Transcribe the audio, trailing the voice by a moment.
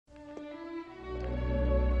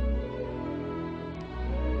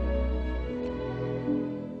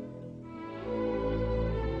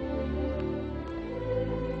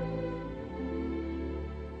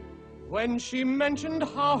When she mentioned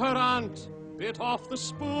how her aunt bit off the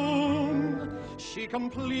spoon, she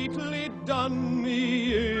completely done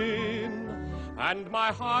me in. And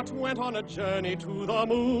my heart went on a journey to the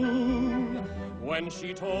moon when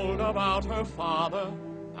she told about her father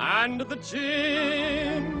and the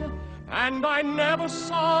gin. And I never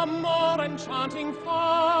saw a more enchanting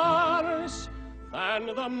farce than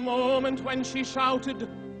the moment when she shouted,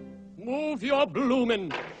 "Move your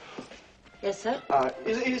bloomin'." Yes, sir?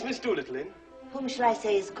 Is Miss Doolittle in? Whom shall I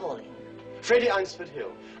say is calling? Freddie Einsford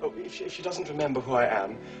Hill. Oh, if she doesn't remember who I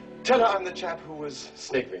am, tell her I'm the chap who was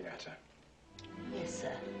sniggering at her. Yes,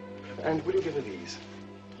 sir. And will you give her these?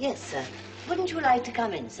 Yes, sir. Wouldn't you like to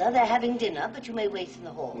come in, sir? They're having dinner, but you may wait in the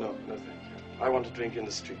hall. No, thank you. I want to drink in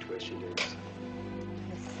the street where she lives.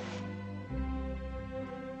 Yes, sir.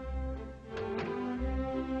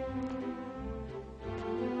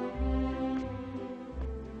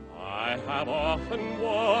 I have often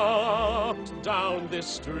walked down this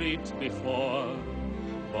street before,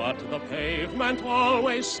 but the pavement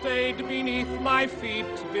always stayed beneath my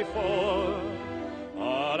feet before.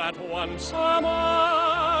 All at once am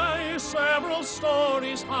I several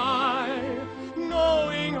stories high,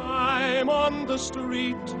 knowing I'm on the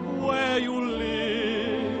street where you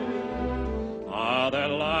live. Are there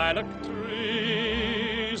lilac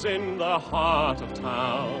trees in the heart of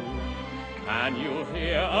town? Can you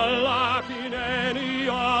hear a lark in any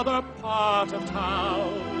other part of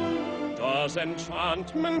town? Does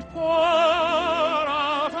enchantment pour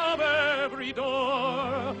out of every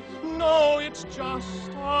door? No, it's just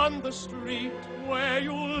on the street where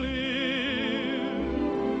you live.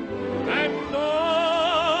 And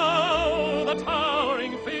oh, the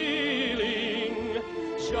towering feeling,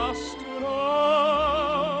 just to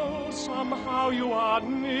know somehow you are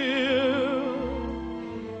near.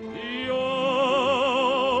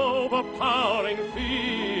 Overpowering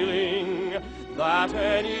feeling that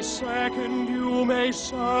any second you may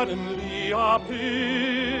suddenly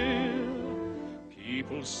appear.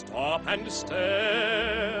 People stop and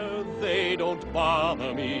stare, they don't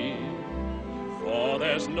bother me, for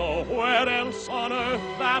there's nowhere else on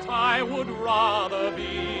earth that I would rather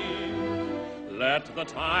be. Let the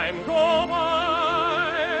time go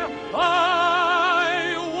by,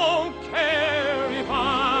 I won't care if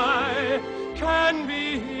I can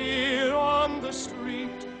be here on the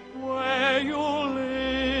street where you live.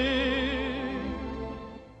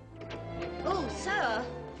 Oh, sir.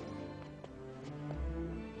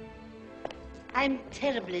 I'm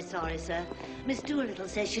terribly sorry, sir. Miss Doolittle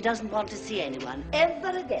says she doesn't want to see anyone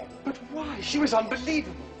ever again. But why? She was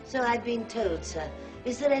unbelievable. So I've been told, sir.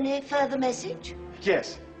 Is there any further message?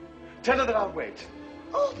 Yes. Tell her that I'll wait.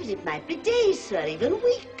 Oh, but it might be days, sir, even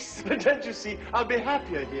weeks. But don't you see, I'll be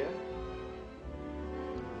happier here.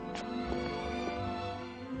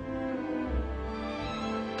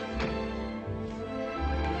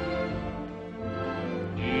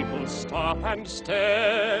 People stop and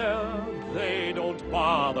stare, they don't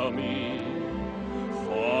bother me,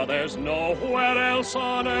 for there's nowhere else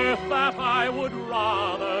on earth that I would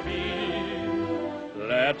rather be.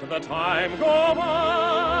 Let the time go by,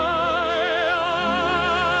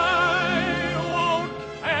 I won't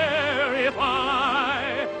care if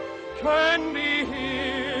I can be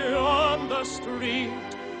here on the street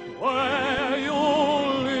where you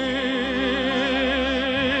live.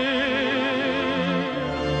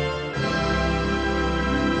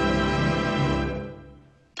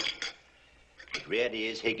 Really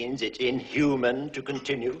is, Higgins. It's inhuman to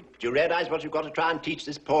continue. Do you realize what you've got to try and teach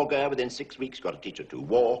this poor girl within 6 weeks? You've got to teach her to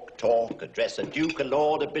walk, talk, address a duke, a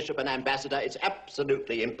lord, a bishop, an ambassador. It's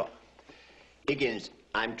absolutely impossible. Higgins,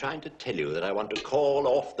 I'm trying to tell you that I want to call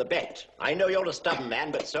off the bet. I know you're a stubborn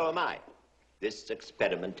man, but so am I. This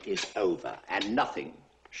experiment is over, and nothing,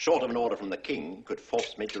 short of an order from the king, could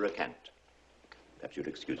force me to recant. Perhaps you'd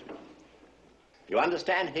excuse me. You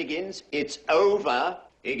understand, Higgins? It's over.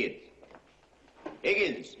 Higgins.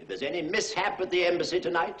 Higgins, if there's any mishap at the embassy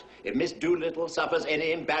tonight, if Miss Doolittle suffers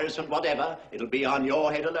any embarrassment whatever, it'll be on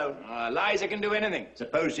your head alone. Liza can do anything.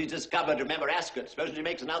 Suppose she's discovered, remember Ascot. Suppose she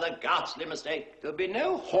makes another ghastly mistake. There'll be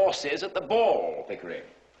no horses at the ball, Pickering.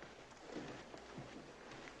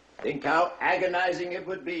 Think how agonizing it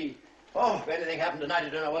would be. Oh, if anything happened tonight, I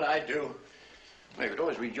don't know what I'd do. Well, you could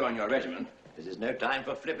always rejoin your regiment. This is no time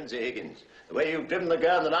for flippancy, Higgins. The way you've driven the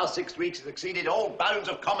girl in the last 6 weeks has exceeded all bounds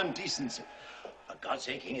of common decency. For God's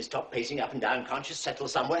sake, Higgins, stop pacing up and down. Can't you settle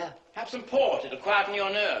somewhere? Have some port. It'll quieten your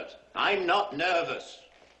nerves. I'm not nervous.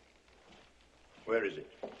 Where is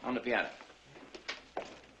it? On the piano.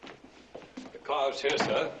 The car's here,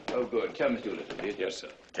 sir. Oh, good. Tell Miss Doolittle, please. Yes, sir.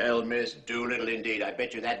 Tell Miss Doolittle, indeed. I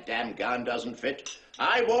bet you that damn gown doesn't fit.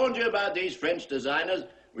 I warned you about these French designers.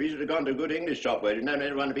 We should have gone to a good English shop where you'd known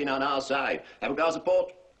everyone had been on our side. Have a glass of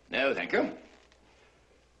port? No, thank you.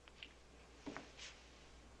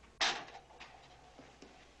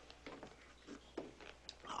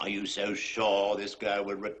 Are you so sure this girl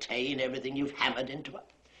will retain everything you've hammered into her?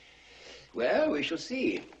 Well, we shall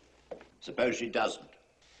see. Suppose she doesn't.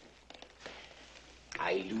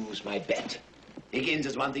 I lose my bet. Higgins,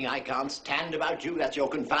 there's one thing I can't stand about you. That's your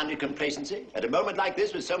confounded complacency. At a moment like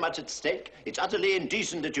this, with so much at stake, it's utterly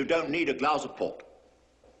indecent that you don't need a glass of port.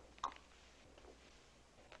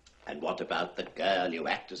 And what about the girl? You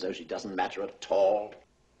act as though she doesn't matter at all.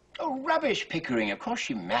 Oh, rubbish, Pickering. Of course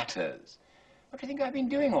she matters. What do you think I've been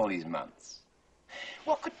doing all these months?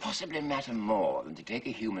 What could possibly matter more than to take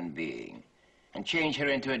a human being and change her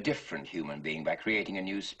into a different human being by creating a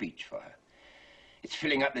new speech for her? It's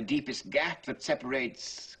filling up the deepest gap that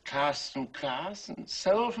separates class from class and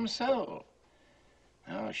soul from soul.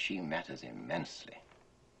 Oh, she matters immensely.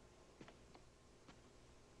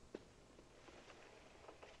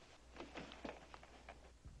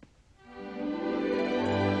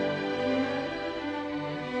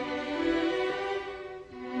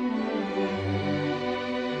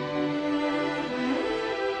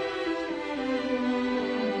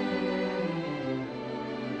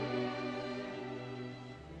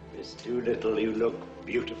 Miss Doolittle, you look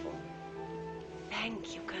beautiful.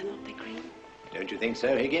 Thank you, Colonel Pickering. Don't you think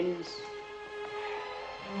so, Higgins?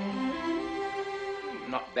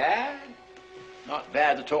 Not bad. Not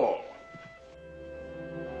bad at all.